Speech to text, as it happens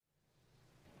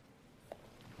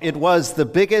It was the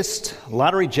biggest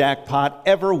lottery jackpot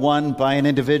ever won by an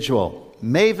individual.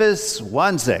 Mavis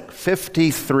Wanzik,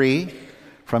 53,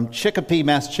 from Chicopee,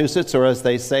 Massachusetts, or as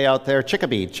they say out there,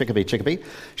 Chicopee.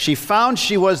 She found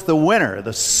she was the winner,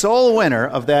 the sole winner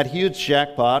of that huge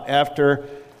jackpot after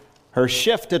her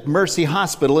shift at Mercy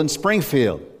Hospital in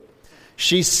Springfield.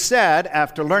 She said,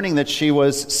 after learning that she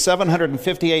was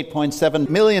 $758.7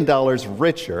 million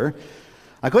richer,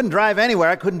 "I couldn't drive anywhere,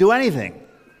 I couldn't do anything."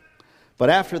 But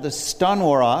after the stun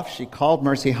wore off, she called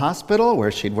Mercy Hospital,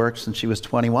 where she'd worked since she was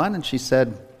 21, and she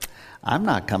said, "I'm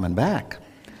not coming back.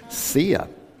 See ya."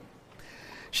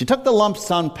 She took the lump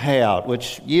sum payout,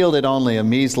 which yielded only a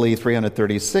measly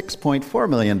 $336.4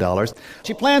 million.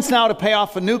 She plans now to pay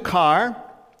off a new car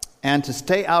and to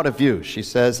stay out of view. She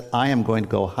says, "I am going to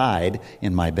go hide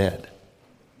in my bed."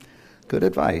 Good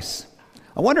advice.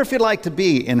 I wonder if you'd like to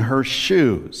be in her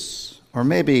shoes, or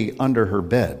maybe under her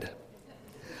bed.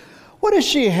 What does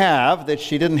she have that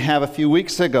she didn't have a few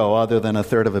weeks ago other than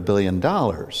 $333 billion?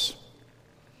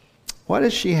 What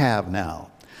does she have now?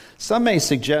 Some may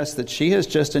suggest that she has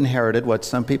just inherited what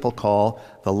some people call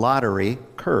the lottery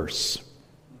curse.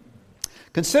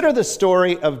 Consider the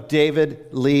story of David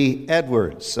Lee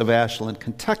Edwards of Ashland,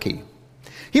 Kentucky.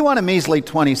 He won a measly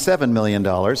 $27 million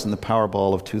in the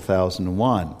Powerball of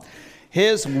 2001.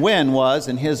 His win was,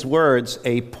 in his words,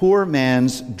 a poor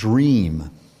man's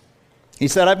dream. He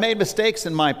said, "I've made mistakes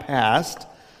in my past,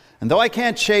 and though I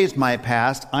can't change my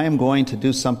past, I am going to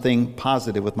do something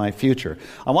positive with my future.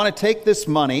 I want to take this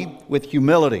money with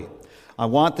humility. I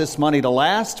want this money to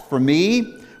last for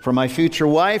me, for my future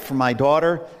wife, for my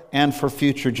daughter, and for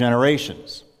future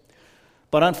generations."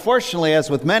 But unfortunately, as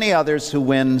with many others who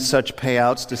win such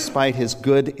payouts despite his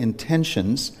good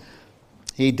intentions,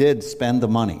 he did spend the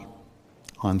money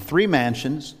on 3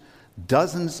 mansions,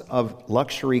 dozens of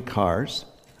luxury cars,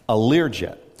 a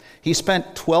Learjet. He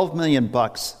spent $12 million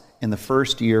in the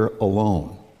first year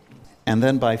alone. And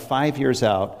then by 5 years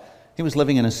out, he was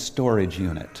living in a storage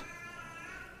unit.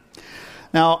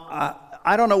 Now,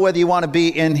 I don't know whether you want to be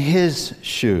in his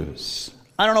shoes.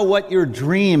 I don't know what your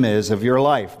dream is of your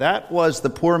life. That was the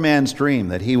poor man's dream,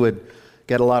 that he would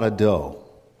get a lot of dough.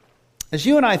 As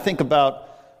you and I think about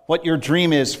what your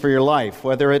dream is for your life,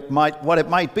 what it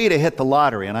might be to hit the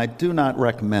lottery, and I do not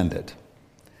recommend it,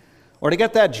 or to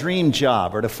get that dream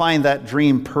job, or to find that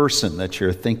dream person that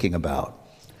you're thinking about,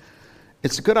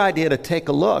 it's a good idea to take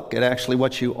a look at actually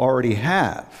what you already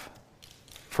have.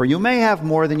 For you may have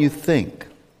more than you think.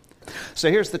 So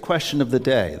here's the question of the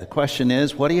day. The question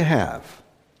is, what do you have?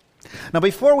 Now,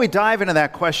 before we dive into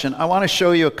that question, I want to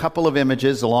show you a couple of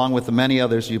images, along with the many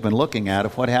others you've been looking at,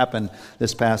 of what happened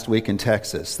this past week in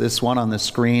Texas. This one on the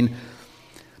screen: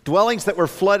 dwellings that were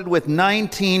flooded with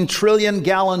 19 trillion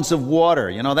gallons of water.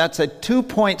 You know, that's a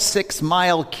 2.6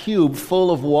 mile cube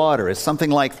full of water. It's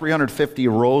something like 350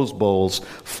 Rose Bowls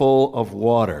full of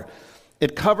water.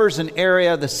 It covers an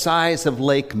area the size of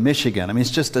Lake Michigan. I mean,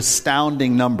 it's just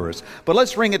astounding numbers. But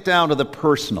let's bring it down to the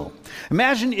personal.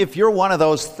 Imagine if you're one of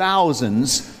those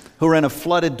thousands who are in a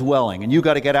flooded dwelling and you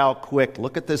got to get out quick.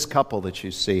 Look at this couple that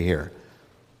you see here.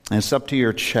 And it's up to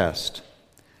your chest.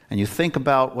 And you think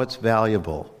about what's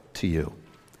valuable to you.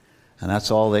 And that's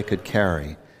all they could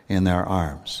carry in their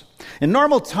arms. In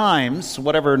normal times,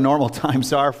 whatever normal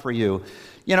times are for you,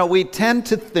 we tend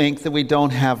to think that we don't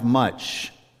have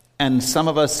much. And some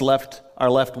of us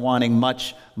are left wanting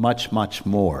much, much, much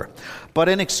more. But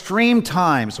in extreme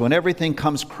times, when everything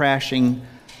comes crashing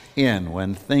in,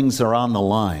 when things are on the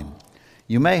line,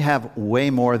 you may have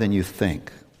way more than you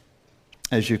think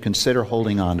as you consider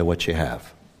holding on to what you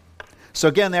have. So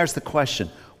again, there's the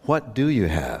question: what do you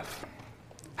have?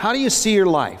 How do you see your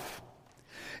life?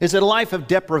 Is it a life of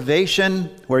deprivation,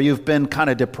 where you've been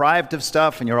kind of deprived of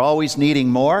stuff and you're always needing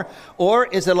more? Or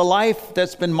is it a life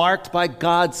that's been marked by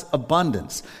God's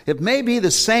abundance? It may be the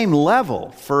same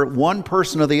level for one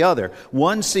person or the other.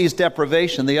 One sees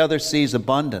deprivation, the other sees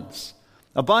abundance.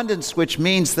 Abundance, which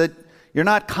means that you're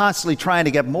not constantly trying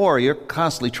to get more, you're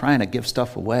constantly trying to give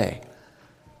stuff away.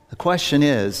 The question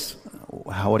is,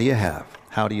 what do you have?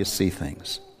 How do you see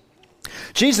things?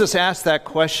 Jesus asked that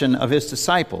question of his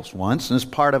disciples once, and as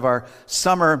part of our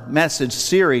summer message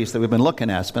series that we've been looking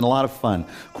at. It's been a lot of fun.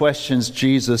 Questions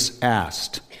Jesus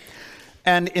asked.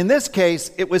 And in this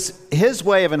case, it was his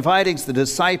way of inviting the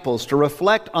disciples to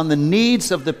reflect on the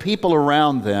needs of the people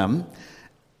around them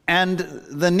and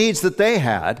the needs that they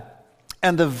had,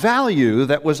 and the value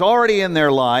that was already in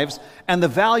their lives, and the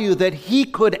value that he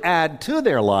could add to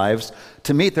their lives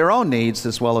to meet their own needs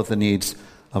as well as the needs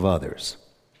of others.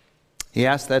 He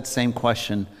asked that same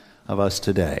question of us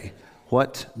today.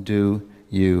 What do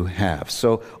you have.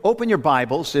 So open your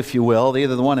Bibles, if you will,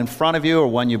 either the one in front of you or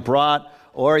one you brought,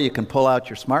 or you can pull out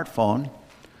your smartphone.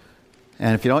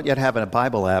 And if you don't yet have a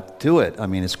Bible app, do it. I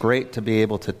mean, it's great to be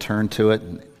able to turn to it,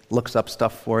 and it looks up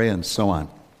stuff for you and so on.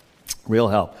 Real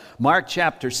help. Mark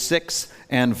chapter 6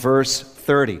 and verse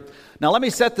 30. Now let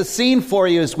me set the scene for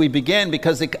you as we begin,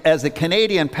 because as a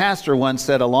Canadian pastor once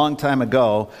said a long time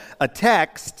ago, a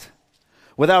text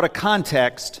without a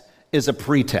context is a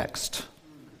pretext.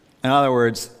 In other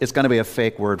words, it's going to be a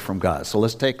fake word from God. So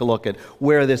let's take a look at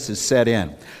where this is set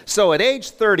in. So at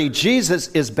age 30, Jesus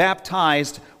is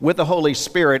baptized with the Holy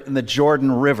Spirit in the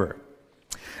Jordan River.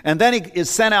 And then he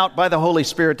is sent out by the Holy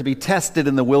Spirit to be tested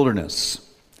in the wilderness.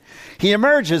 He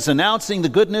emerges announcing the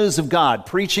good news of God,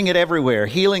 preaching it everywhere,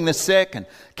 healing the sick and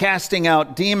casting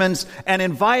out demons, and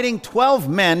inviting 12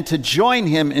 men to join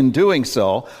him in doing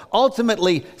so,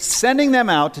 ultimately sending them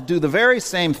out to do the very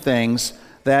same things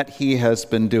that he has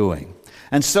been doing.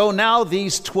 And so now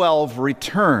these 12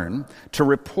 return to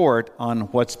report on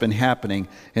what's been happening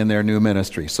in their new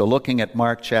ministry. So looking at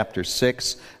Mark chapter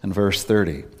 6 and verse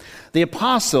 30. The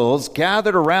apostles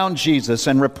gathered around Jesus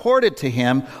and reported to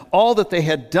him all that they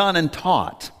had done and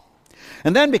taught.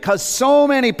 And then because so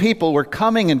many people were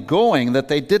coming and going that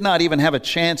they did not even have a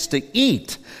chance to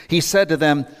eat, he said to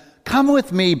them, "Come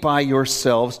with me by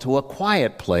yourselves to a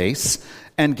quiet place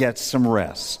and get some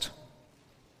rest."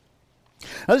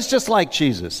 Now, it's just like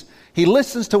Jesus. He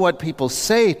listens to what people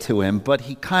say to him, but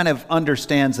he kind of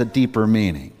understands a deeper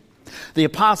meaning. The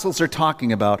apostles are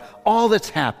talking about all that's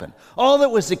happened, all that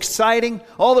was exciting,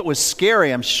 all that was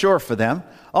scary, I'm sure, for them,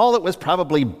 all that was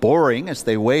probably boring as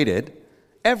they waited,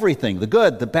 everything, the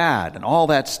good, the bad, and all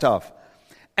that stuff.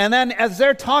 And then as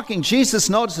they're talking, Jesus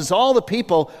notices all the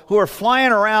people who are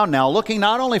flying around now, looking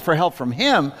not only for help from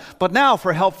him, but now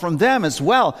for help from them as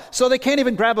well, so they can't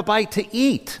even grab a bite to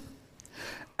eat.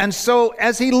 And so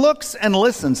as he looks and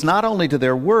listens not only to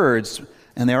their words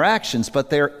and their actions,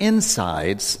 but their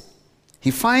insides,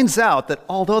 he finds out that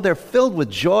although they're filled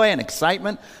with joy and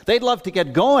excitement, they'd love to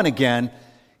get going again,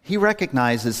 he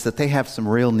recognizes that they have some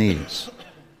real needs.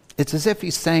 It's as if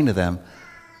he's saying to them,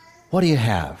 "What do you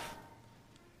have?"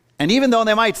 And even though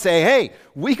they might say, "Hey,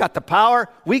 we got the power,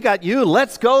 we got you,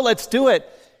 let's go, let's do it,"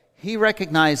 he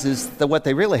recognizes that what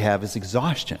they really have is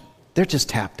exhaustion. They're just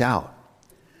tapped out.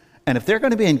 And if they're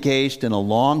going to be engaged in a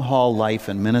long-haul life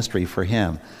and ministry for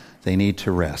him, they need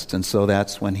to rest. And so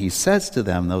that's when he says to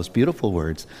them those beautiful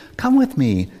words, "Come with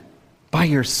me by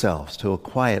yourselves to a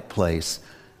quiet place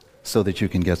so that you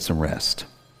can get some rest."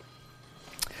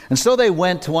 And so they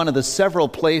went to one of the several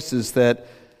places that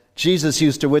Jesus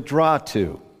used to withdraw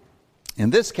to. In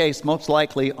this case, most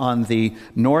likely on the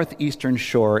northeastern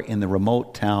shore in the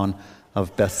remote town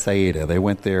of Bethsaida. They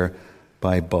went there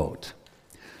by boat.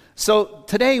 So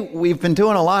today we've been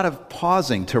doing a lot of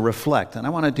pausing to reflect, and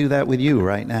I want to do that with you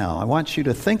right now. I want you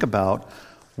to think about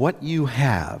what you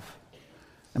have,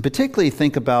 and particularly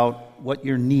think about what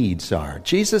your needs are.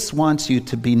 Jesus wants you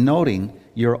to be noting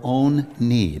your own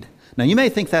need. Now, you may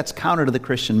think that's counter to the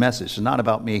Christian message. It's not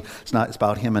about me, it's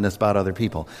about him, and it's about other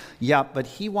people. Yeah, but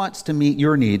he wants to meet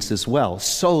your needs as well,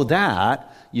 so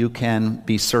that you can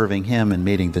be serving him and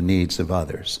meeting the needs of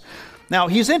others. Now,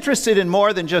 he's interested in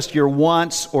more than just your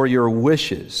wants or your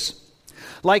wishes.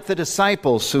 Like the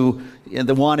disciples who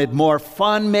wanted more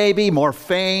fun, maybe, more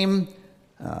fame,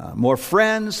 more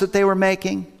friends that they were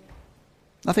making.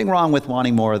 Nothing wrong with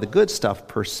wanting more of the good stuff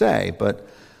per se, but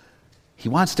he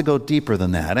wants to go deeper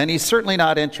than that. And he's certainly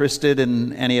not interested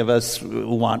in any of us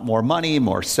who want more money,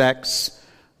 more sex,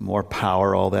 more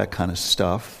power, all that kind of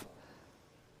stuff.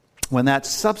 When that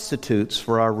substitutes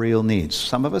for our real needs.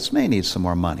 Some of us may need some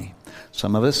more money.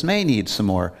 Some of us may need some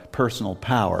more personal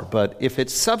power, but if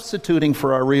it's substituting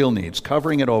for our real needs,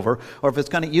 covering it over, or if it's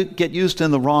going to get used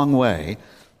in the wrong way,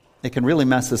 it can really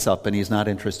mess us up, and he's not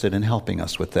interested in helping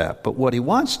us with that. But what he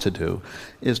wants to do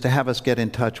is to have us get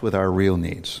in touch with our real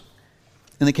needs.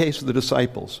 In the case of the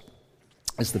disciples,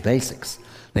 it's the basics.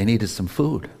 They needed some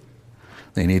food.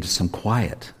 They needed some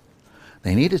quiet.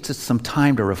 They needed some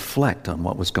time to reflect on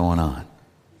what was going on.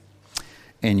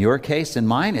 In your case, in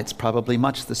mine, it's probably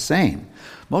much the same.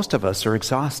 Most of us are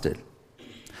exhausted.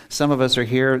 Some of us are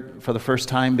here for the first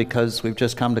time because we've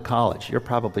just come to college. You're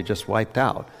probably just wiped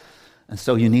out. And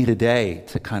so you need a day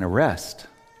to kind of rest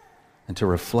and to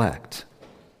reflect.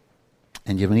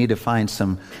 And you need to find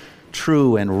some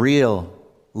true and real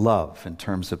love in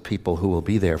terms of people who will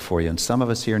be there for you. And some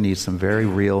of us here need some very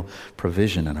real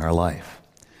provision in our life.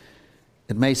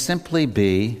 It may simply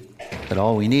be that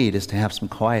all we need is to have some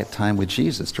quiet time with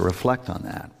Jesus to reflect on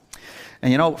that.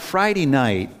 And Friday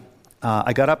night,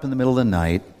 I got up in the middle of the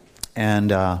night,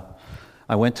 and I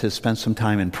I went to spend some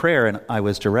time in prayer, and I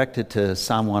was directed to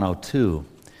Psalm 102.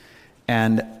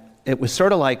 And it was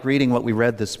sort of like reading what we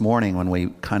read this morning when we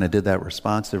kind of did that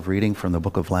responsive reading from the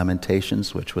book of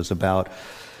Lamentations, which was about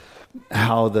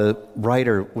how the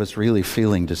writer was really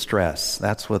feeling distress.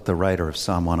 That's what the writer of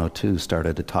Psalm 102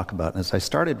 started to talk about. And as I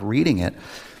started reading it,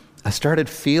 I started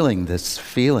feeling this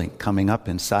feeling coming up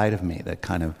inside of me that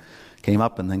kind of came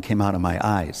up and then came out of my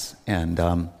eyes. And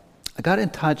I got in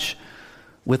touch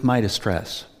with my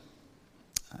distress.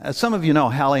 As some of you know,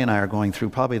 Hallie and I are going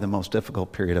through probably the most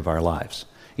difficult period of our lives,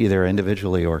 either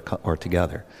individually or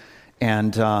together.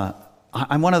 And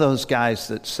I'm one of those guys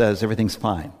that says everything's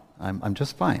fine. I'm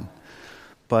just fine.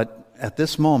 But at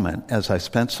this moment, as I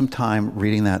spent some time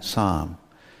reading that psalm,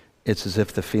 it's as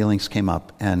if the feelings came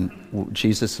up and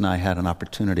Jesus and I had an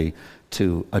opportunity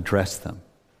to address them.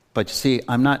 But you see,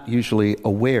 I'm not usually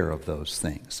aware of those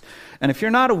things. And if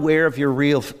you're not aware of your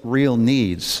real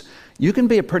needs, you can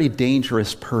be a pretty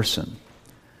dangerous person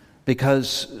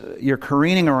because you're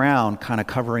careening around kind of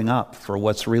covering up for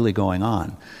what's really going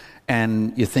on.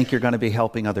 And you think you're going to be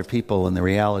helping other people, and the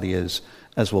reality is,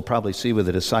 as we'll probably see with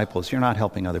the disciples, you're not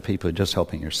helping other people, you're just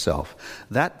helping yourself.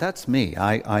 That's me.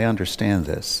 I understand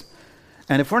this.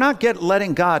 And if we're not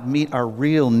letting God meet our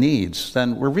real needs,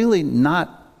 then we're really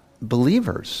not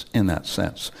believers in that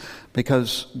sense,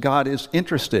 because God is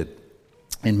interested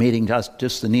in meeting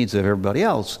just the needs of everybody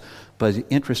else, but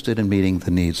interested in meeting the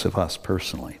needs of us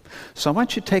personally. So I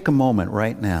want you to take a moment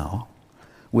right now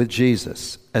with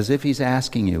Jesus, as if he's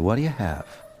asking you, what do you have?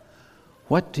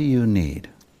 What do you need?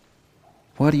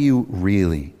 What do you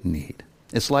really need?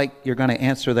 It's like you're going to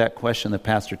answer that question that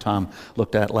Pastor Tom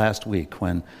looked at last week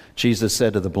when Jesus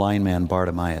said to the blind man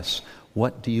Bartimaeus,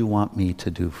 what do you want me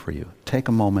to do for you? Take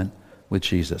a moment with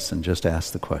Jesus and just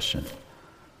ask the question,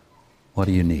 what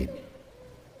do you need?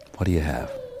 What do you have?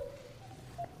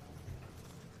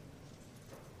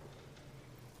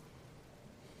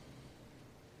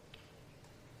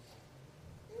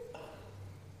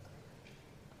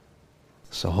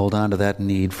 So hold on to that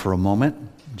need for a moment.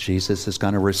 Jesus is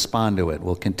going to respond to it.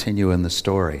 We'll continue in the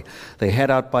story. They head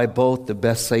out by boat to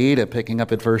Bethsaida, picking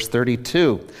up at verse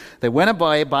 32. They went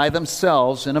away by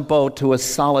themselves in a boat to a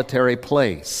solitary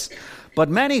place. But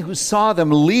many who saw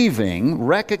them leaving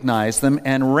recognized them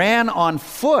and ran on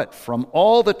foot from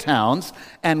all the towns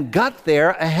and got there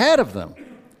ahead of them.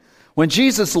 When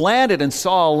Jesus landed and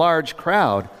saw a large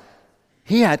crowd,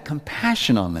 he had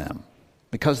compassion on them,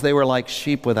 because they were like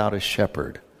sheep without a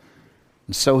shepherd.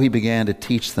 And so he began to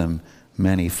teach them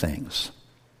many things.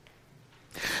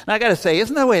 Now I got to say,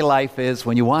 isn't that the way life is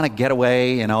when you want to get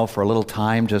away, for a little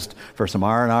time, just for some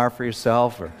R&R for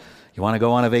yourself, or you want to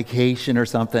go on a vacation or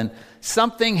something?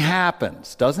 Something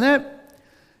happens, doesn't it?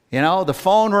 The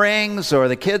phone rings, or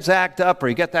the kids act up, or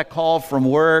you get that call from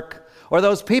work, or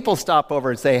those people stop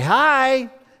over and say, hi,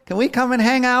 can we come and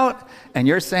hang out? And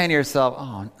you're saying to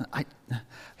yourself,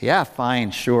 yeah,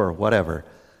 fine, sure, whatever.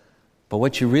 But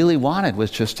what you really wanted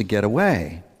was just to get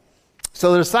away.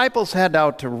 So the disciples head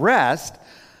out to rest,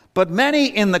 but many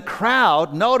in the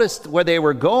crowd noticed where they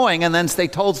were going, and then they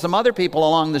told some other people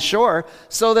along the shore,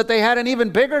 so that they had an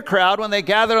even bigger crowd when they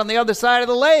gathered on the other side of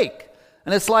the lake.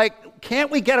 And it's like, can't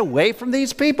we get away from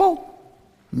these people?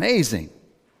 Amazing.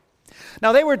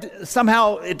 Now, they were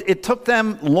somehow, it took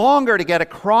them longer to get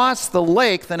across the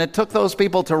lake than it took those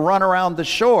people to run around the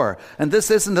shore. And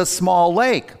this isn't a small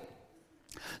lake.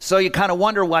 So you kind of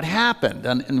wonder what happened.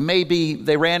 And maybe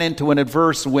they ran into an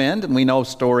adverse wind, and we know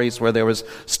stories where there was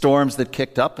storms that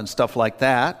kicked up and stuff like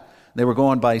that. They were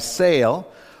going by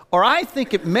sail. Or I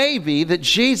think it may be that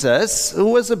Jesus,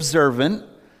 who was observant,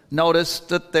 noticed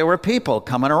that there were people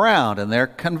coming around, and they're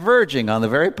converging on the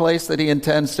very place that he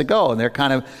intends to go. And they're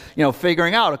kind of,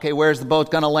 figuring out, okay, where's the boat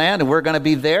going to land? And we're going to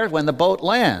be there when the boat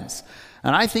lands.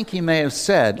 And I think he may have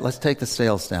said, let's take the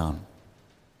sails down.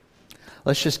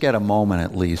 Let's just get a moment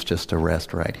at least just to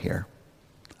rest right here.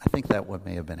 I think that what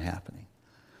may have been happening.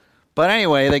 But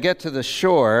anyway, they get to the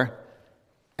shore,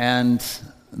 and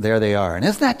there they are. And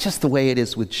isn't that just the way it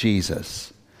is with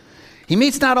Jesus? He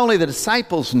meets not only the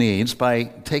disciples' needs by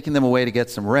taking them away to get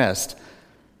some rest,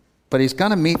 but he's going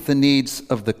to meet the needs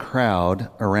of the crowd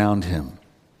around him.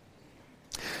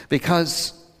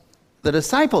 Because the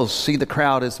disciples see the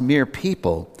crowd as mere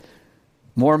people,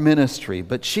 more ministry,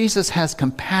 but Jesus has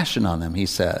compassion on them, he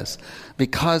says,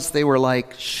 because they were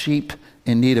like sheep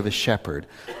in need of a shepherd.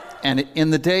 And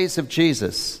in the days of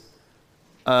Jesus,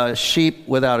 a sheep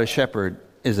without a shepherd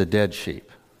is a dead sheep.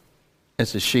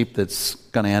 It's a sheep that's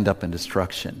going to end up in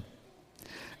destruction.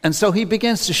 And so he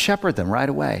begins to shepherd them right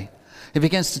away. He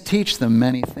begins to teach them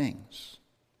many things.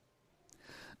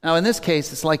 Now, in this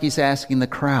case, it's like he's asking the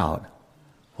crowd,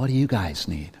 What do you guys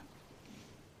need?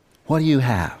 What do you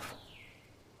have?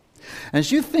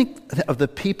 As you think of the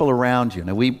people around you,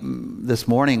 now this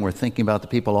morning we're thinking about the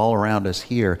people all around us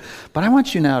here, but I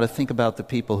want you now to think about the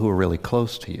people who are really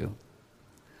close to you,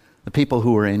 the people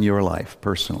who are in your life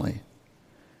personally.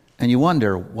 And you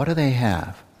wonder, what do they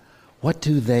have? What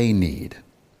do they need?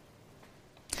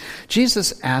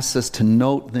 Jesus asks us to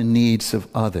note the needs of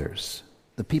others,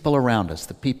 the people around us,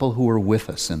 the people who are with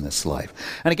us in this life.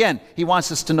 And again, he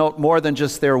wants us to note more than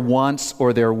just their wants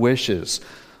or their wishes.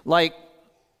 Like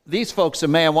these folks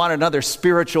may have wanted another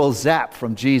spiritual zap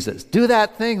from Jesus. Do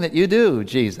that thing that you do,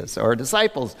 Jesus. Or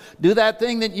disciples, do that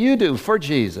thing that you do for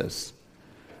Jesus.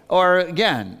 Or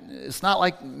again, it's not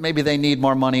like maybe they need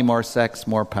more money, more sex,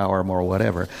 more power, more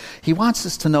whatever. He wants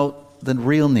us to note the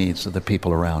real needs of the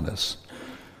people around us.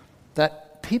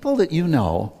 That people that you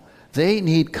know, they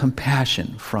need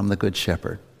compassion from the Good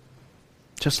Shepherd,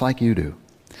 just like you do.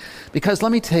 Because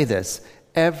let me tell you this,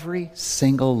 every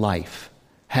single life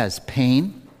has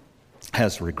pain,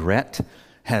 has regret,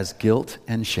 has guilt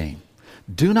and shame.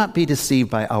 Do not be deceived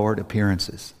by outward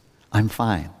appearances. I'm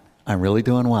fine. I'm really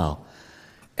doing well.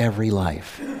 Every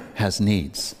life has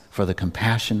needs for the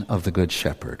compassion of the Good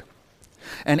Shepherd.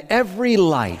 And every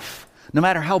life, no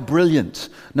matter how brilliant,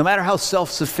 no matter how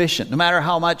self-sufficient, no matter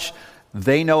how much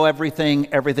they know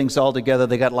everything, everything's all together,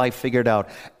 they got life figured out,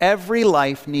 every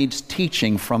life needs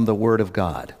teaching from the Word of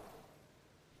God,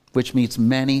 which meets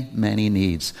many, many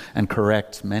needs and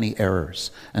corrects many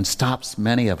errors and stops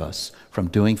many of us from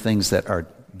doing things that are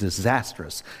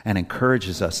disastrous and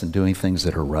encourages us in doing things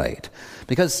that are right.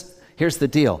 Because here's the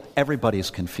deal, everybody's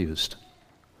confused.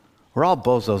 We're all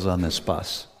bozos on this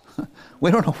bus. We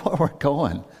don't know where we're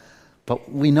going. But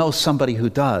we know somebody who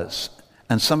does,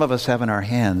 and some of us have in our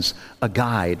hands a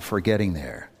guide for getting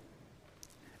there.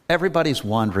 Everybody's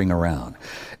wandering around.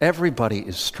 Everybody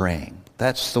is straying.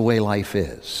 That's the way life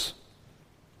is.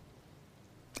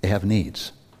 They have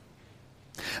needs.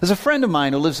 There's a friend of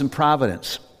mine who lives in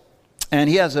Providence, and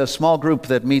he has a small group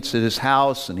that meets at his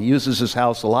house, and he uses his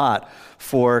house a lot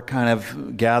for kind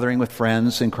of gathering with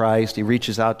friends in Christ. He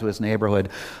reaches out to his neighborhood.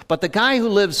 But the guy who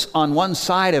lives on one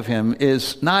side of him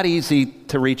is not easy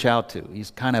to reach out to.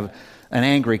 He's kind of an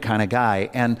angry kind of guy.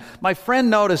 And my friend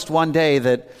noticed one day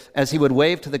that as he would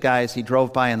wave to the guy as he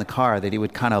drove by in the car, that he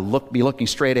would kind of be looking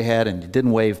straight ahead and he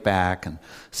didn't wave back. And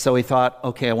so he thought,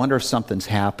 okay, I wonder if something's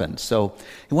happened. So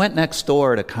he went next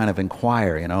door to kind of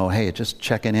inquire, hey, just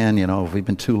checking in, have we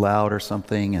been too loud or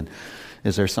something? And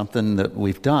is there something that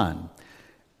we've done?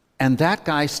 And that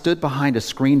guy stood behind a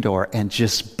screen door and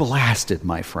just blasted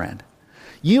my friend.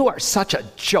 You are such a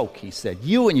joke, he said.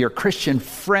 You and your Christian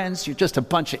friends, you're just a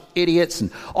bunch of idiots,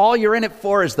 and all you're in it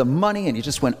for is the money. And he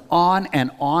just went on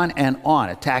and on and on,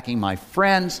 attacking my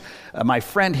friends, my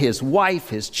friend, his wife,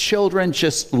 his children,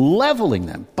 just leveling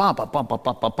them. Bum, bum, bum, bum,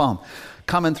 bum, bum, bum,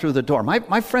 coming through the door.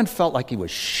 My friend felt like he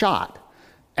was shot.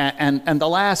 And the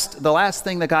last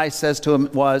thing the guy says to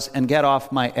him was, and get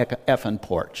off my effing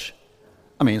porch.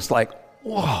 I mean, it's like,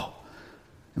 whoa.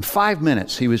 In 5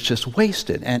 minutes, he was just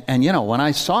wasted. And when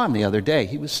I saw him the other day,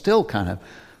 he was still kind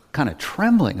of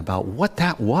trembling about what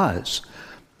that was.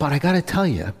 But I got to tell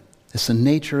you, it's the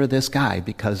nature of this guy,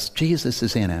 because Jesus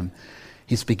is in him.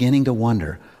 He's beginning to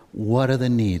wonder, what are the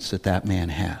needs that man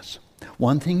has?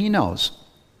 One thing he knows,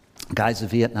 the guy's a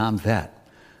Vietnam vet.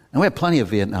 And we have plenty of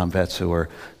Vietnam vets who are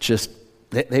just,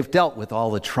 they've dealt with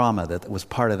all the trauma that was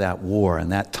part of that war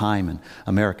and that time in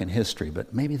American history,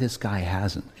 but maybe this guy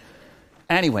hasn't.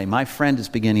 Anyway, my friend is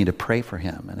beginning to pray for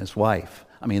him and his wife.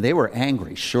 I mean, they were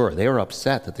angry, sure. They were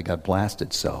upset that they got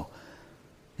blasted so.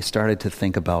 They started to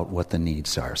think about what the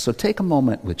needs are. So take a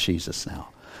moment with Jesus now.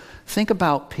 Think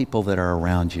about people that are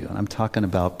around you. And I'm talking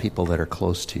about people that are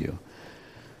close to you.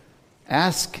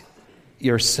 Ask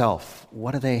yourself,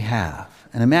 what do they have?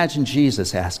 And imagine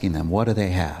Jesus asking them, what do they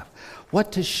have?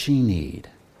 What does she need?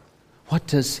 What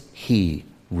does he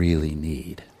really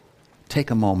need?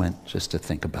 Take a moment just to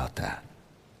think about that.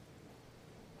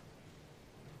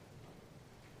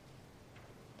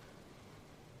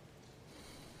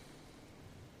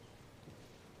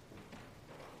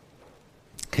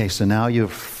 Okay, so now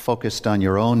you've focused on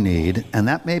your own need, and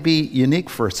that may be unique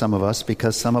for some of us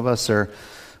because some of us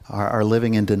are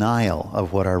living in denial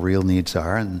of what our real needs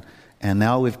are, and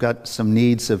now we've got some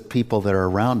needs of people that are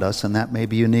around us, and that may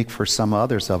be unique for some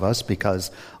others of us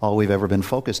because all we've ever been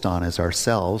focused on is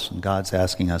ourselves, and God's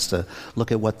asking us to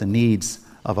look at what the needs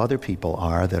of other people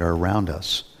are that are around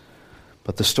us.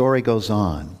 But the story goes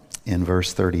on in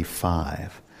verse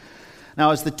 35.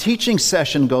 Now, as the teaching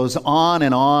session goes on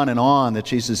and on and on that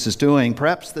Jesus is doing,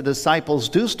 perhaps the disciples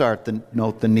do start to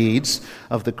note the needs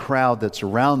of the crowd that's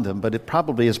around them, but it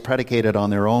probably is predicated on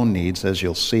their own needs, as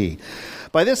you'll see.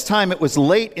 By this time, it was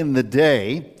late in the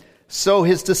day, so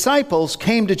his disciples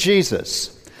came to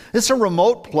Jesus. This is a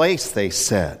remote place, they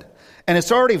said, and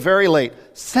it's already very late.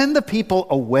 Send the people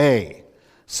away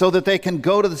so that they can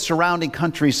go to the surrounding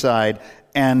countryside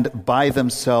and buy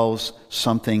themselves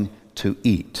something to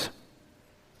eat.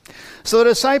 So the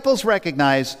disciples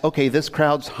recognize, okay, this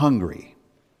crowd's hungry.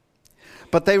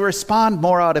 But they respond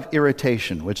more out of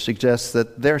irritation, which suggests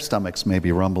that their stomachs may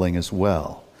be rumbling as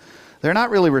well. They're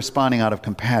not really responding out of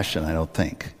compassion, I don't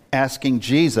think. Asking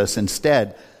Jesus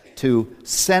instead to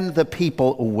send the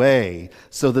people away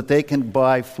so that they can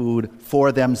buy food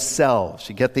for themselves.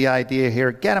 You get the idea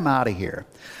here? Get them out of here.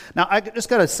 Now, I just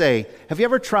got to say, have you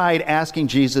ever tried asking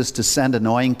Jesus to send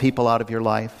annoying people out of your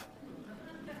life?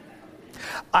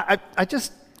 I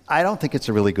don't think it's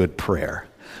a really good prayer.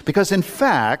 Because in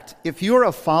fact, if you're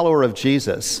a follower of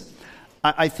Jesus,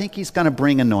 I think he's going to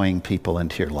bring annoying people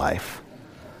into your life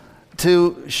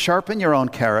to sharpen your own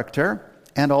character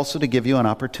and also to give you an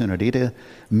opportunity to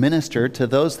minister to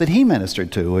those that he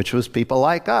ministered to, which was people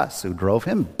like us who drove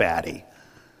him batty.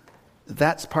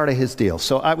 That's part of his deal.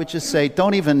 So I would just say,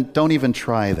 don't even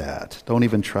try that. Don't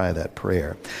even try that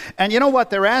prayer. And you know what?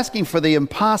 They're asking for the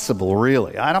impossible,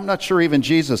 really. I'm not sure even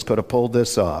Jesus could have pulled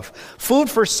this off. Food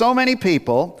for so many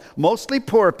people, mostly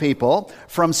poor people,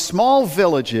 from small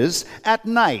villages at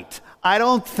night. I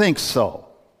don't think so.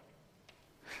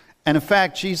 And in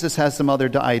fact, Jesus has some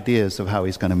other ideas of how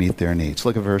he's going to meet their needs.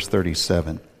 Look at verse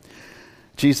 37.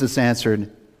 Jesus answered,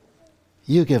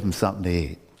 "You give them something to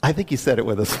eat." I think he said it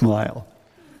with a smile.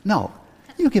 "No,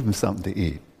 you give them something to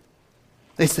eat."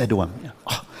 They said to him,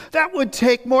 "Oh, that would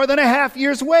take more than a half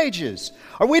year's wages.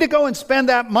 Are we to go and spend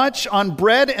that much on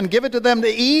bread and give it to them to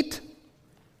eat?"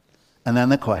 And then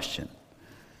the question,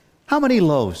 "How many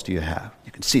loaves do you have?"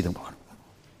 You can see them going,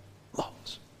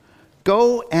 loaves.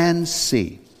 "Go and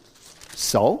see."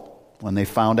 So, when they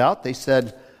found out, they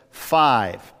said,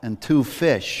 5 and 2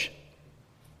 fish.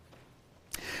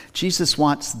 Jesus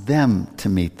wants them to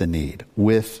meet the need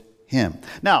with him.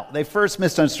 Now, they first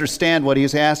misunderstand what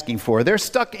he's asking for. They're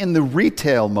stuck in the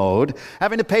retail mode,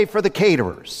 having to pay for the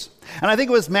caterers. And I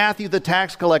think it was Matthew, the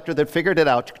tax collector, that figured it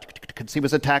out. Because he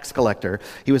was a tax collector,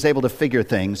 he was able to figure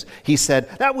things. He said,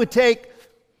 that would take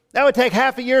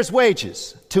half a year's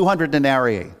wages, 200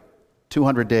 denarii,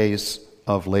 200 days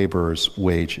of laborers'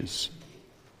 wages.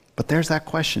 But there's that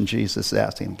question Jesus is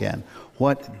asking again.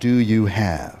 What do you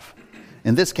have?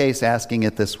 In this case, asking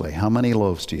it this way, how many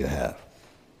loaves do you have?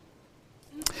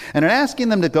 And in asking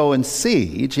them to go and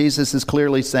see, Jesus is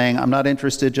clearly saying, I'm not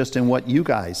interested just in what you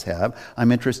guys have.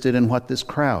 I'm interested in what this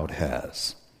crowd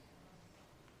has.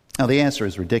 Now, the answer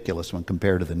is ridiculous when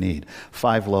compared to the need.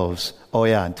 5 loaves,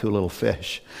 and 2 little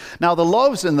fish. Now, the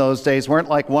loaves in those days weren't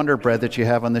like Wonder Bread that you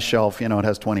have on the shelf. You know, it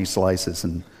has 20 slices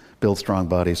and builds strong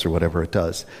bodies or whatever it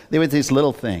does. They were these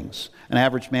little things. An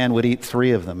average man would eat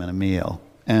 3 of them in a meal,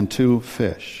 and 2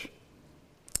 fish.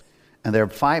 And there are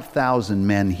 5,000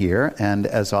 men here, and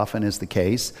as often is the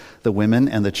case, the women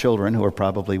and the children who are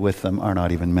probably with them are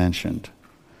not even mentioned.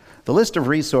 The list of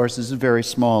resources is very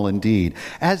small indeed,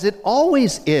 as it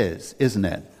always is, isn't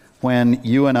it, when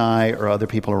you and I or other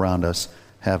people around us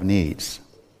have needs.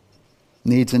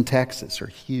 Needs in Texas are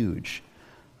huge.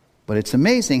 But it's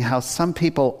amazing how some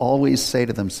people always say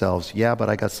to themselves, yeah, but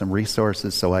I got some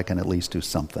resources so I can at least do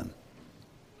something.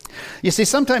 You see,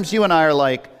 sometimes you and I are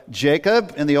like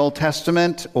Jacob in the Old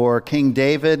Testament or King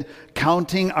David,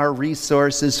 counting our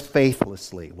resources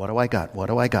faithlessly. What do I got? What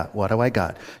do I got? What do I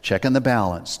got? Checking the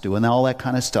balance, doing all that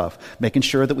kind of stuff, making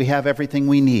sure that we have everything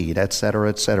we need,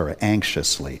 etc.,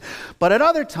 anxiously. But at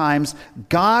other times,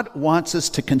 God wants us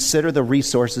to consider the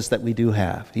resources that we do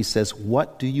have. He says,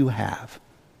 what do you have?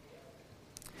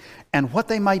 And what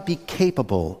they might be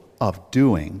capable of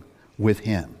doing with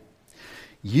Him.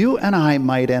 You and I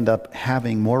might end up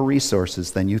having more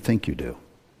resources than you think you do.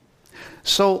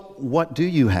 So, what do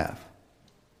you have?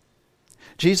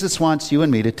 Jesus wants you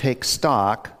and me to take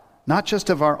stock, not just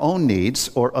of our own needs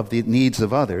or of the needs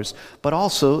of others, but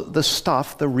also the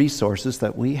stuff, the resources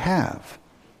that we have,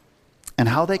 and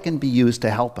how they can be used to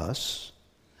help us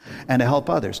and to help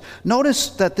others. Notice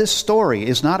that this story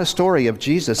is not a story of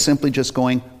Jesus simply just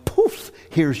going, poof,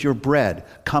 here's your bread,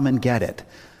 come and get it.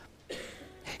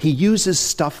 He uses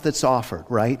stuff that's offered,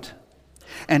 right?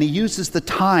 And he uses the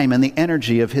time and the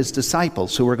energy of his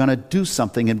disciples who are going to do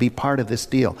something and be part of this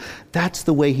deal. That's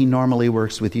the way he normally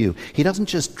works with you. He doesn't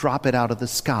just drop it out of the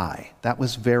sky. That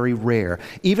was very rare.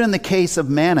 Even in the case of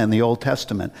manna in the Old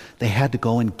Testament, they had to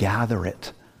go and gather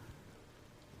it.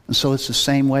 And so it's the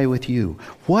same way with you.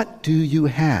 What do you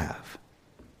have?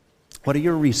 What are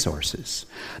your resources?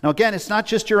 Now again, it's not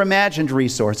just your imagined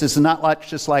resources. It's not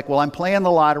just like, well, I'm playing the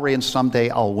lottery and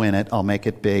someday I'll win it, I'll make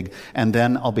it big, and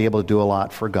then I'll be able to do a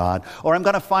lot for God. Or I'm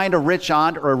going to find a rich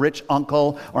aunt or a rich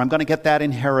uncle, or I'm going to get that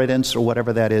inheritance or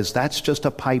whatever that is. That's just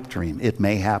a pipe dream. It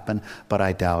may happen, but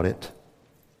I doubt it.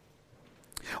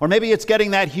 Or maybe it's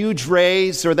getting that huge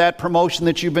raise or that promotion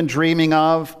that you've been dreaming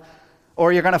of.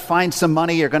 Or you're going to find some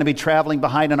money, you're going to be traveling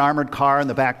behind an armored car and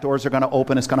the back doors are going to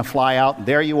open, it's going to fly out, and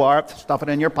there you are, stuff it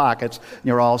in your pockets, and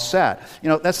you're all set.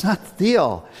 That's not the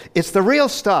deal. It's the real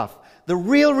stuff, the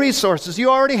real resources you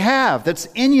already have that's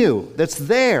in you, that's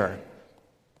there.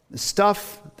 The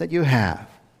stuff that you have.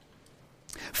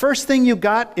 First thing you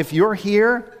got, if you're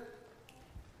here,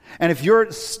 and if you're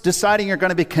deciding you're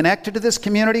going to be connected to this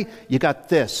community, you got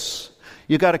this.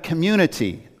 You got a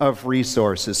community of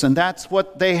resources, and that's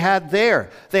what they had there.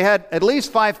 They had at least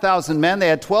 5,000 men. They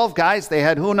had 12 guys. They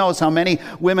had who knows how many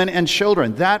women and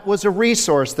children. That was a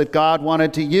resource that God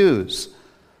wanted to use.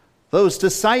 Those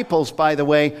disciples, by the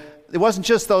way, it wasn't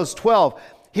just those 12.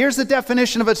 Here's the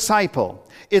definition of a disciple.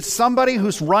 It's somebody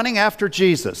who's running after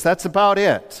Jesus. That's about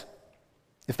it.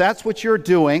 If that's what you're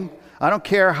doing, I don't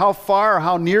care how far or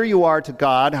how near you are to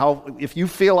God, if you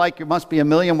feel like you must be a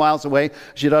million miles away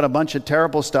because you've done a bunch of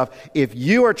terrible stuff, if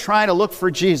you are trying to look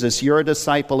for Jesus, you're a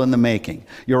disciple in the making.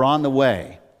 You're on the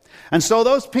way. And so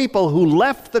those people who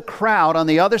left the crowd on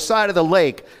the other side of the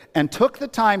lake and took the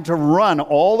time to run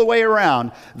all the way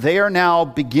around, they are now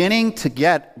beginning to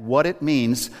get what it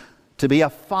means to be a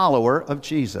follower of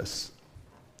Jesus.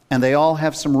 And they all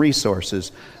have some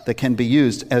resources that can be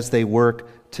used as they work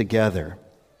together.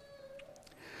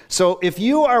 So if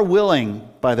you are willing,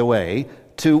 by the way,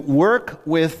 to work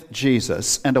with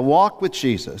Jesus and to walk with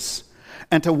Jesus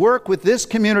and to work with this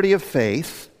community of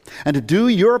faith and to do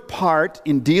your part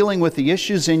in dealing with the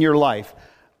issues in your life,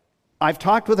 I've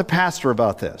talked with a pastor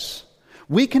about this.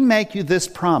 We can make you this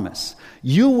promise.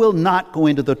 You will not go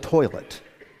into the toilet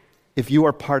if you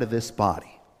are part of this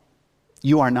body.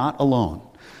 You are not alone.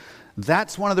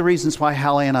 That's one of the reasons why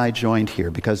Hallie and I joined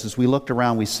here, because as we looked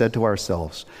around, we said to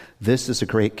ourselves, this is a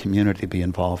great community to be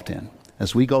involved in.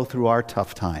 As we go through our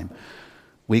tough time,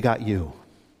 we got you,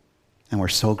 and we're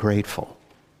so grateful.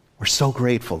 We're so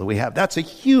grateful that we have. That's a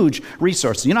huge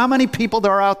resource. You know how many people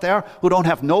there are out there who don't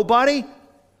have nobody?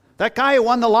 That guy who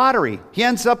won the lottery, he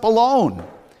ends up alone.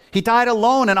 He died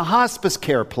alone in a hospice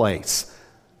care place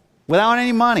without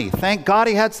any money. Thank God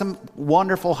he had some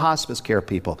wonderful hospice care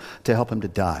people to help him to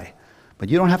die. But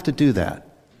you don't have to do that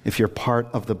if you're part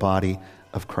of the body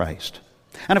of Christ.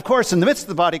 And of course, in the midst of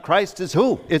the body of Christ is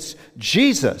who? It's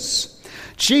Jesus.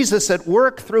 Jesus at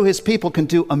work through his people can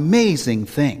do amazing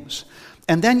things.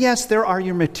 And then, yes, there are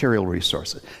your material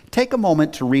resources. Take a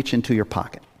moment to reach into your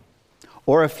pocket.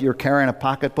 Or if you're carrying a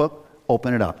pocketbook,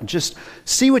 open it up and just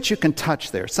see what you can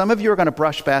touch there. Some of you are going to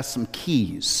brush past some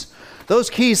keys. Those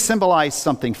keys symbolize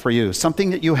something for you, something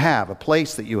that you have, a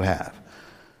place that you have.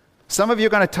 Some of you are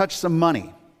going to touch some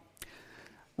money.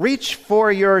 Reach for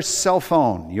your cell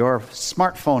phone, your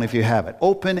smartphone if you have it.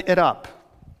 Open it up.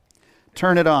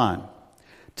 Turn it on.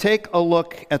 Take a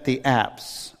look at the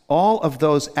apps. All of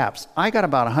those apps. I got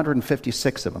about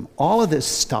 156 of them. All of this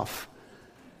stuff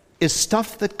is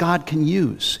stuff that God can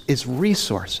use, is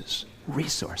resources.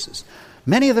 Resources.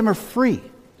 Many of them are free,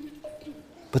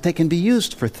 but they can be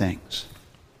used for things.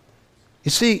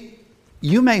 You see,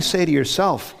 you may say to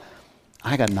yourself,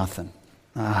 I got nothing.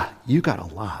 You got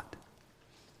a lot.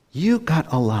 You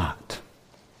got a lot.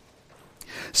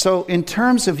 So in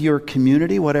terms of your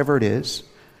community, whatever it is,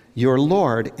 your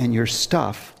Lord and your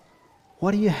stuff,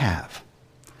 what do you have?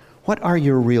 What are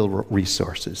your real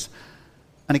resources?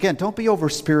 And again, don't be over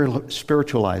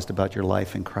spiritualized about your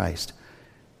life in Christ.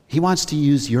 He wants to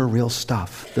use your real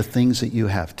stuff, the things that you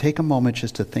have. Take a moment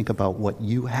just to think about what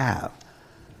you have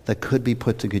that could be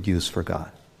put to good use for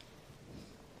God.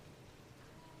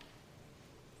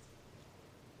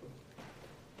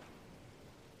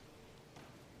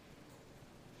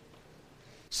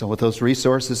 So with those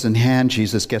resources in hand,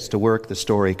 Jesus gets to work. The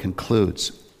story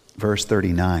concludes. Verse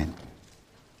 39.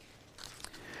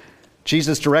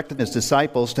 Jesus directed his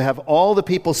disciples to have all the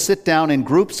people sit down in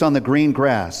groups on the green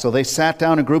grass. So they sat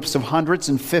down in groups of hundreds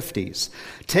and fifties.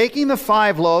 Taking the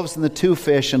 5 loaves and the 2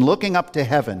 fish and looking up to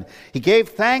heaven, he gave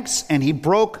thanks and he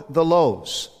broke the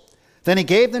loaves. Then he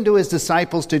gave them to his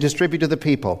disciples to distribute to the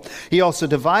people. He also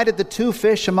divided the 2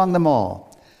 fish among them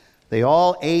all. They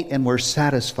all ate and were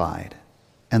satisfied.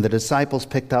 And the disciples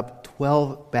picked up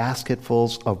 12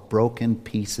 basketfuls of broken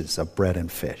pieces of bread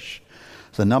and fish.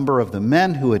 The number of the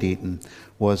men who had eaten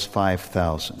was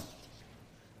 5,000.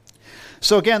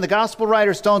 So again, the gospel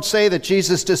writers don't say that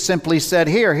Jesus just simply said,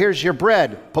 here's your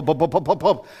bread. Pop, pop, pop, pop, pop,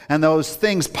 pop. And those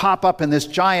things pop up in this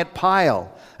giant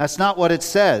pile. That's not what it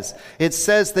says. It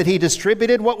says that he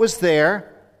distributed what was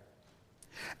there,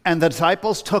 and the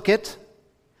disciples took it,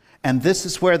 and this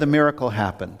is where the miracle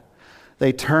happened.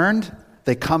 They turned,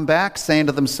 they come back saying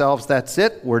to themselves, that's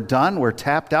it, we're done, we're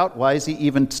tapped out. Why is he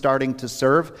even starting to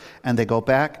serve? And they go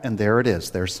back, and there it is,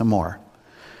 there's some more.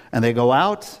 And they go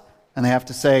out, and they have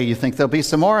to say, you think there'll be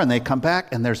some more? And they come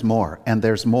back, and there's more, and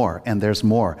there's more, and there's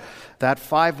more. That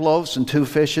 5 loaves and 2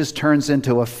 fishes turns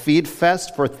into a feed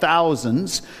fest for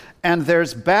thousands, and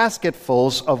there's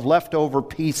basketfuls of leftover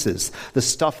pieces, the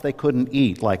stuff they couldn't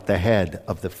eat, like the head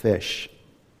of the fish.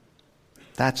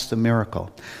 That's the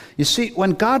miracle. You see,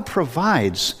 when God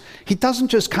provides, he doesn't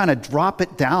just kind of drop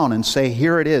it down and say,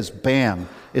 here it is, bam,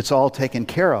 it's all taken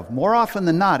care of. More often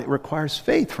than not, it requires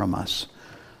faith from us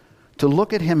to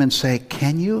look at him and say,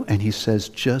 can you? And he says,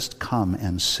 just come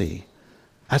and see.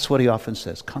 That's what he often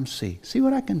says, come see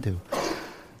what I can do.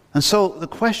 And so the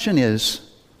question is,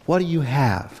 what do you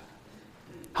have?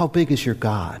 How big is your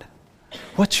God?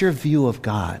 What's your view of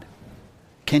God?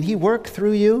 Can he work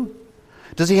through you?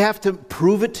 Does he have to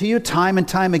prove it to you time and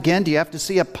time again? Do you have to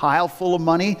see a pile full of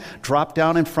money drop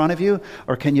down in front of you?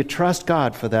 Or can you trust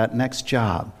God for that next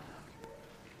job?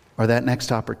 Or that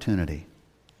next opportunity?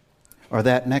 Or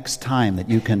that next time that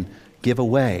you can give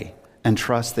away and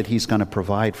trust that he's going to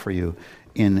provide for you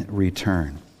in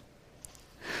return?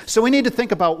 So we need to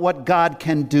think about what God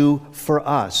can do for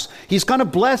us. He's going to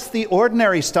bless the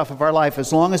ordinary stuff of our life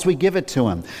as long as we give it to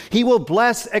him. He will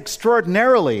bless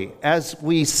extraordinarily as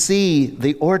we see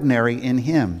the ordinary in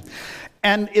him.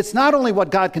 And it's not only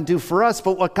what God can do for us,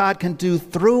 but what God can do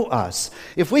through us.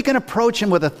 If we can approach him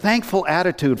with a thankful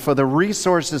attitude for the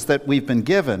resources that we've been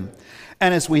given,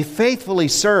 and as we faithfully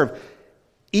serve,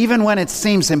 even when it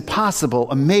seems impossible,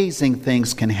 amazing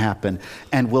things can happen,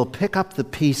 and we'll pick up the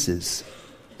pieces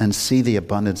and see the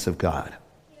abundance of God.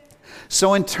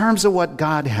 So in terms of what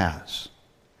God has,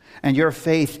 and your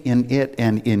faith in it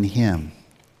and in him,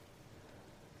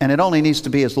 and it only needs to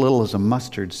be as little as a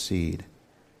mustard seed,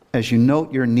 as you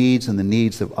note your needs and the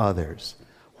needs of others,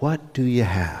 what do you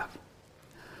have?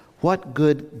 What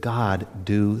could God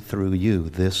do through you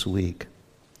this week?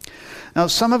 Now,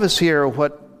 some of us here are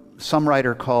what some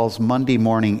writer calls Monday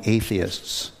morning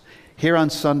atheists. Here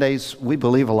on Sundays, we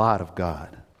believe a lot of God.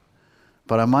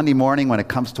 But on Monday morning, when it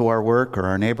comes to our work or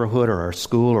our neighborhood or our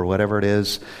school or whatever it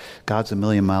is, God's a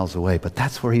million miles away. But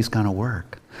that's where he's going to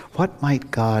work. What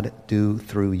might God do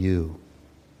through you?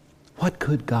 What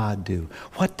could God do?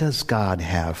 What does God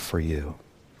have for you?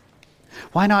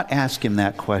 Why not ask him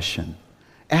that question?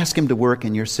 Ask him to work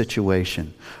in your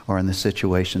situation or in the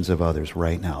situations of others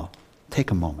right now.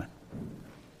 Take a moment.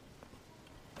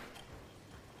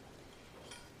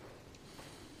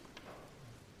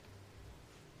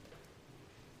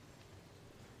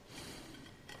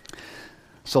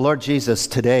 So, Lord Jesus,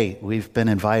 today we've been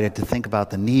invited to think about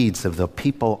the needs of the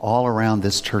people all around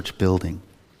this church building.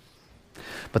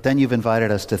 But then you've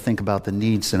invited us to think about the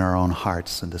needs in our own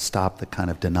hearts and to stop the kind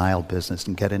of denial business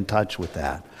and get in touch with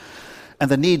that. And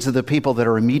the needs of the people that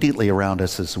are immediately around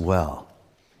us as well.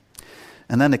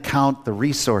 And then to count the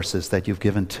resources that you've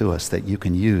given to us that you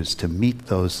can use to meet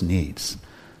those needs.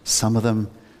 Some of them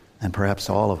and perhaps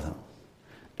all of them.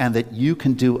 And that you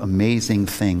can do amazing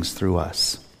things through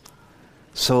us.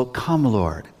 So come,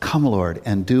 Lord,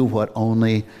 and do what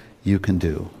only you can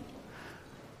do.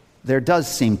 There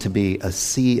does seem to be a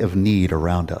sea of need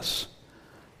around us.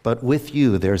 But with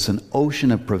you, there's an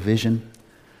ocean of provision,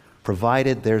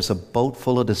 provided there's a boat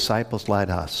full of disciples like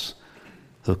us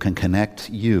who can connect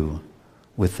you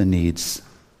with the needs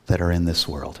that are in this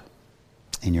world.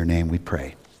 In your name we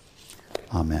pray.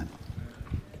 Amen.